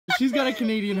She's got a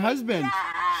Canadian husband.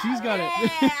 She's got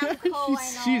it.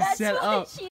 She's set up.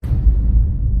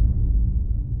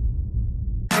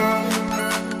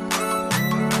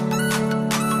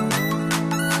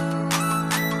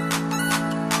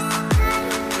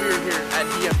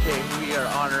 We are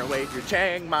on our way to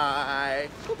Chiang Mai.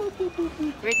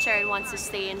 Richard wants to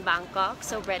stay in Bangkok,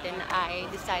 so Bret and I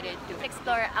decided to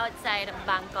explore outside of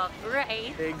Bangkok,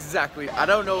 right? Exactly. I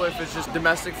don't know if it's just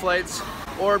domestic flights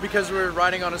or because we're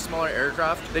riding on a smaller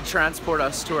aircraft, they transport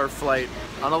us to our flight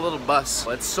on a little bus.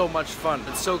 It's so much fun.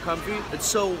 It's so comfy. It's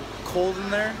so cold in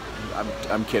there.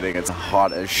 I'm kidding. It's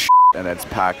hot as shit and it's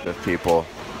packed with people.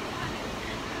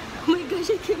 Oh my gosh,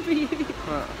 I can't breathe.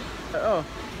 Oh.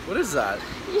 What is that?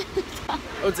 Oh,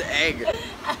 it's egg.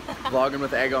 Vlogging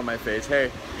with egg on my face.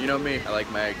 Hey, you know me. I like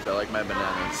my eggs. I like my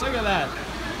bananas. Look at that.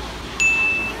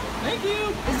 Thank you.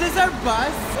 Is this our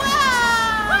bus?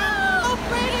 Wow! So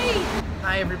pretty.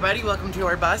 Hi, everybody. Welcome to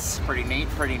our bus. Pretty neat,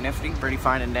 pretty nifty, pretty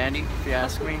fine and dandy, if you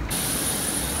ask me.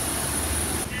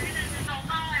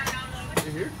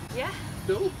 You here? Yeah.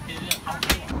 No? Go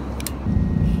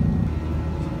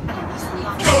to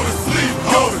sleep, go to sleep,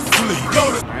 go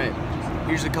to sleep. All right.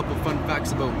 Here's a couple fun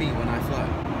facts about me when I fly.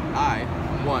 I,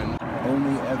 one,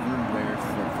 only ever wear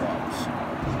flip-flops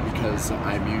because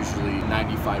I'm usually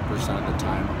 95% of the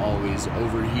time always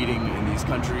overheating in these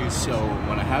countries. So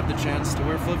when I have the chance to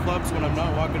wear flip-flops when I'm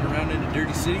not walking around in a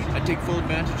dirty city, I take full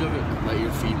advantage of it. Let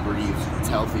your feet breathe. It's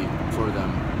healthy for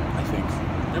them, I think.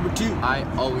 Number two, I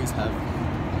always have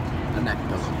a neck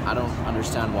pillow. I don't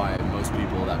understand why most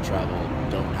people that travel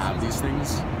don't have these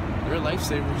things. They're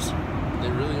lifesavers. They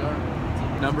really are.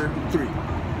 Number three,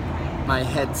 my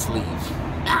head sleeve.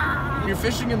 You're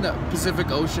fishing in the Pacific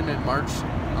Ocean in March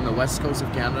on the west coast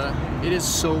of Canada. It is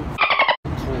so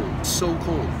cold, so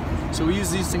cold. So we use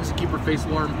these things to keep our face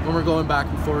warm when we're going back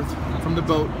and forth from the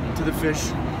boat to the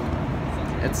fish.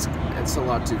 It's a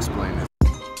lot to explain.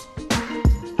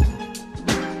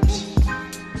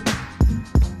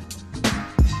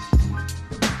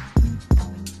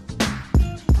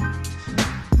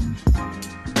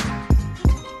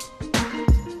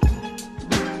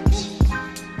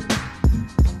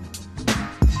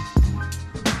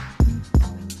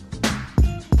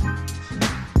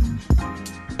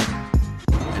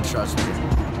 Trust me,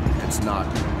 it's not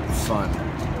fun.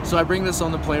 So I bring this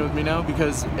on the plane with me now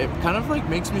because it kind of like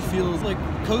makes me feel like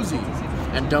cozy.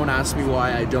 And don't ask me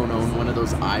why I don't own one of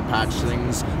those eye patch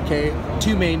things, okay?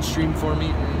 Too mainstream for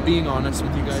me, being honest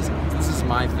with you guys. This is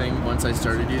my thing. Once I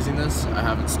started using this, I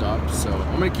haven't stopped. So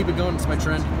I'm gonna keep it going. It's my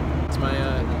trend. It's my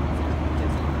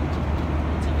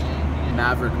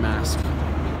Maverick mask.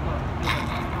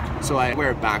 So I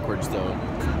wear it backwards though.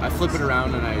 I flip it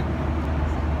around and I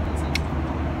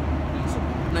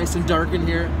nice and dark in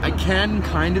here. I can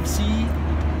kind of see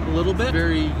a little bit,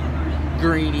 very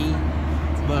grainy,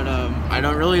 but I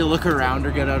don't really look around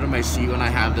or get out of my seat when I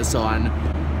have this on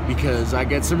because I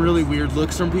get some really weird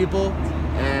looks from people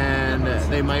and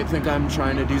they might think I'm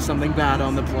trying to do something bad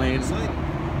on the plane.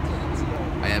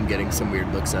 I am getting some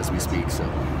weird looks as we speak, so.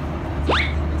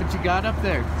 What you got up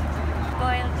there?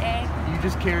 Boiled egg. You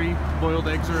just carry boiled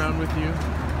eggs around with you?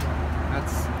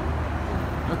 That's,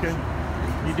 okay.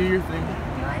 You do your thing.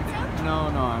 No,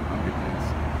 I'm good, thanks.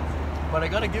 But I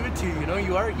gotta give it to you, you know,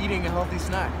 you are eating a healthy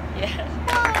snack. Yeah.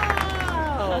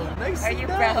 Wow, nice. Are you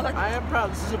proud? I am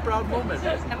proud. This is a proud moment.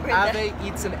 Ave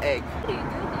eats an egg.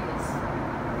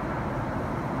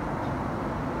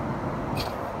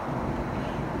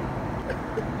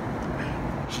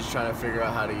 She's trying to figure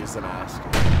out how to use the mask.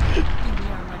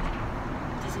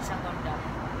 This is a condom.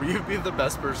 You'd be the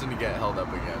best person to get held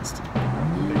up against.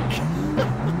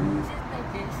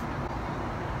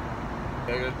 I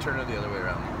gotta turn it the other way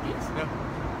around. Yes. Yeah.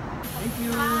 Thank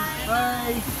you.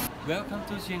 Bye. Welcome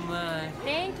to Chiang Mai.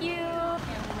 Thank you.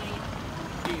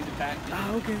 In the back.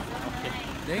 Ah, okay.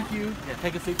 Thank you. Yeah,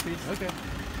 take a seat, please. Okay.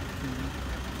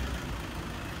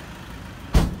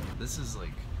 This is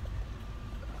like,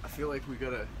 I feel like we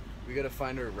gotta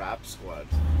find our rap squad.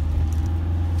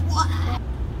 What?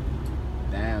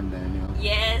 Damn, Daniel.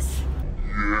 Yes.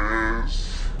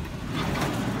 Yes.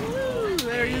 Woo,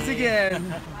 there he is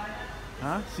again.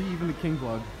 Huh? See, even the king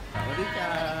vlog.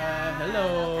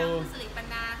 Hello.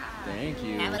 Thank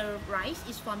you. Our rice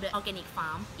is from the organic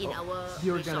farm in our The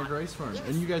organic resort. rice farm. Yes.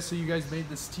 And you guys made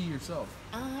this tea yourself?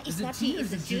 It's Is it not tea tea, or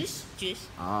it's is a it juice. Juice.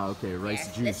 Ah, okay, rice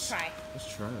Yes, juice. let's try.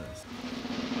 Let's try this.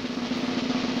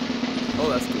 Oh,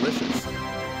 that's delicious.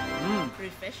 Pretty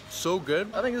fish. So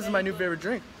good. I think this is my new favorite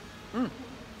drink.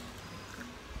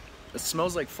 It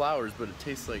smells like flowers, but it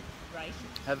tastes like Rice.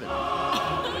 heaven.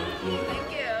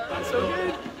 Thank you. That's so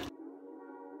good.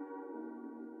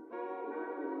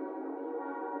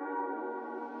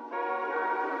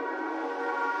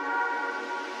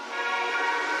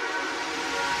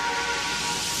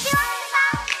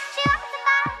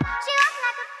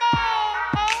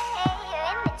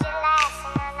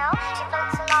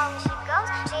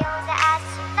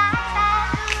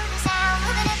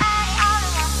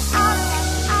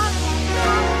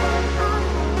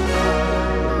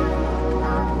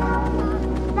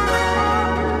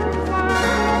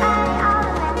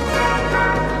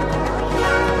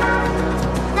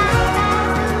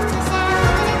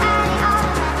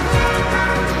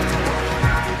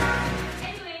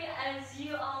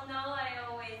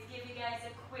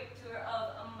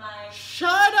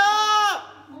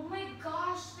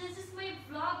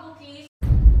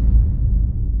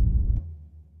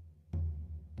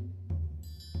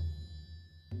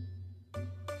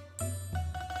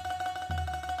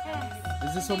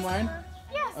 Is this one mine?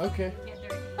 Yes. Okay.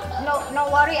 No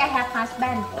worry, I have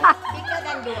husband. Bigger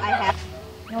than you, I have.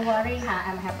 No worry,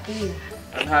 I'm happy.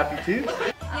 I'm happy too.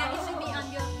 Yeah, it should be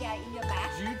on your, in your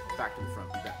back. Jude, back in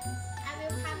front. Back. I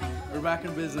will come and We're back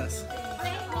in business. let me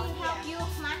help you,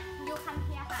 Ma. You come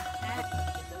here,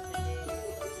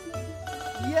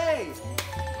 Yay! And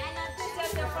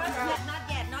just the first not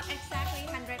yet, not exactly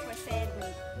 100%.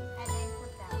 And then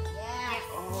put down. Yes.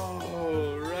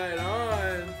 Oh, right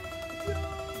on.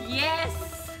 Yes.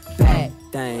 Bad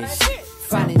things,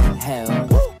 funny as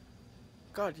hell.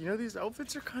 God, you know these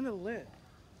outfits are kind of lit.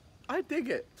 I dig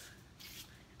it.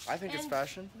 I think it's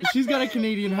fashion. She's got a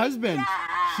Canadian husband.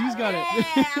 She's got it.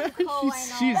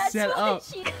 she's set up.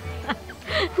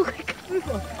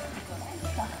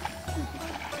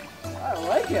 I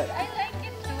like it. I like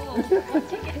it too.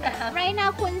 Check it out. Right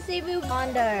now, Quincy will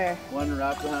wonder. One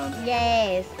wrap around.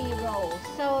 Yes. 3 rolls.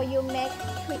 So you make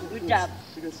 3. Good job.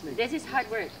 Look at snake. This is hard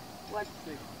work. What?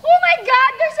 Oh my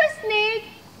God! There's a snake.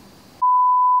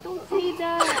 Don't say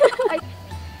that.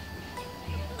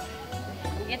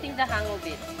 I'm getting the hang of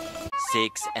it.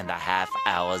 6.5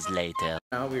 hours later.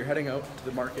 Now we're heading out to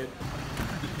the market.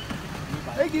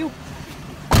 Thank you.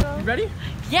 You ready?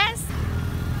 Yes. Oh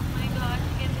my God!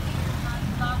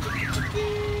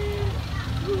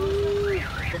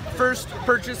 First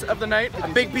purchase of the night, a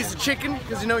big piece of chicken,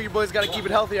 because you know your boys got to keep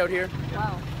it healthy out here.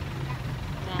 Wow.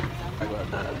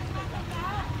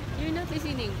 You're not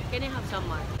listening. Can I have some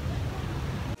more?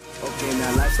 Okay,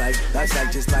 now life's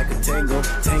like just like a tango.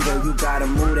 Tango, you gotta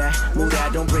move that,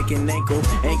 don't break an ankle.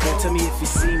 Tell me if you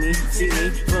see me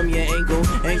from your angle.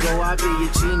 I'll be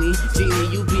your genie,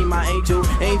 you be my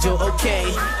angel, okay.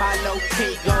 High low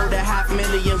key, go to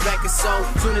 500,000 records sold.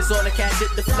 Soon as all the cash hit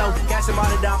the flow, cash them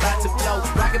all down, about to blow.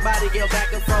 Rockin' body, girl,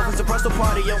 back and forth. It's a personal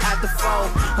party, yo, at the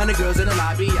phone. 100 girls in the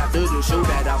lobby after the show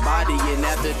that I body, and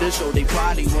after the show they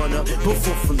probably wanna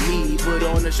perform for me. Put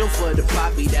on a show for the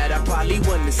poppy that I probably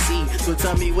wanna see. So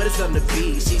tell me what it's gonna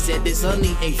be. She said this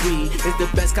honey ain't free. It's the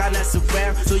best kind that's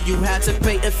around, so you have to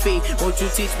pay a fee. Won't you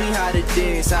teach me how to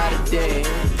dance,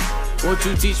 Won't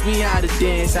you teach me how to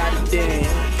dance,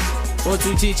 Won't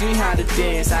you teach me how to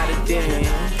dance,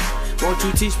 Won't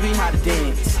you teach me how to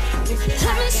dance? Let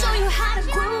me show you how to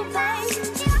groove, babe.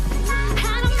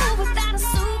 How to move without a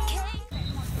suitcase.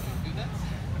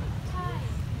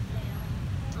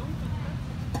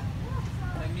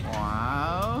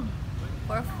 Wow.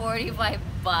 For 45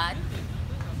 baht.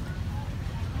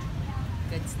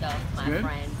 Good stuff, my good?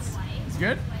 friends. It's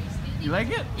good? You like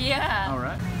it? Yeah. All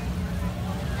right.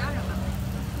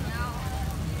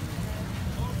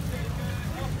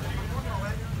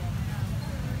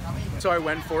 So I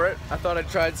went for it. I thought I'd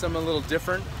tried something a little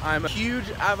different. I'm a huge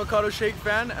avocado shake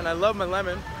fan and I love my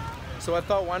lemon. So I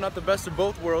thought, why not the best of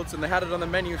both worlds? And they had it on the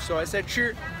menu, so I said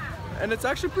cheer. And it's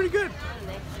actually pretty good.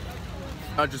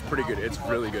 Not just pretty good, it's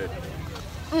really good.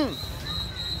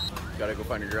 Gotta go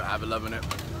find your girl. I've been loving it.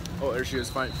 Oh, there she is,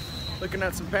 fine. Looking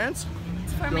at some pants.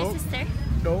 It's for my sister.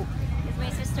 No. My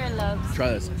sister loves.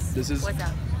 Try this. This is. What's up?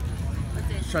 What's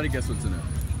this? Try to guess what's in it.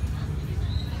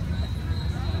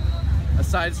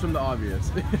 Aside from the obvious.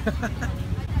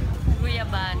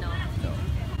 Guyabano. No.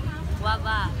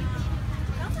 Guava.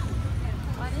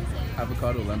 What is it?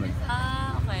 Avocado lemon.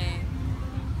 Ah, okay.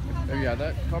 Have you had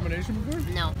that combination before?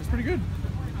 No. It's pretty good.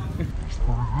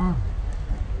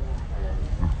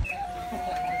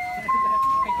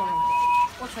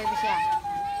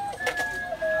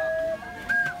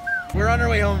 We're on our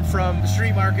way home from the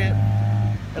street market.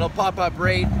 It'll pop up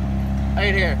right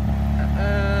here.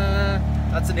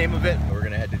 That's the name of it. We're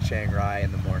gonna head to Chiang Mai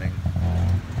in the morning.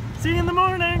 See you in the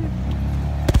morning.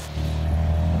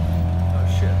 Oh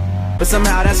shit. But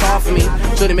somehow that's hard for me.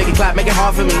 So they make it clap, make it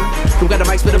hard for me. Who got the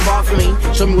mic, spit a bar for me?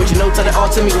 Show me what you know, tell it all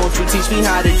to me. Won't you teach me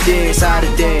how to dance,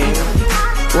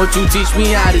 Won't you teach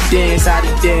me how to dance,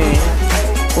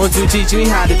 Won't you teach me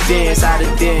how to dance,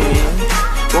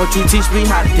 Won't you teach me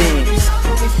how to dance?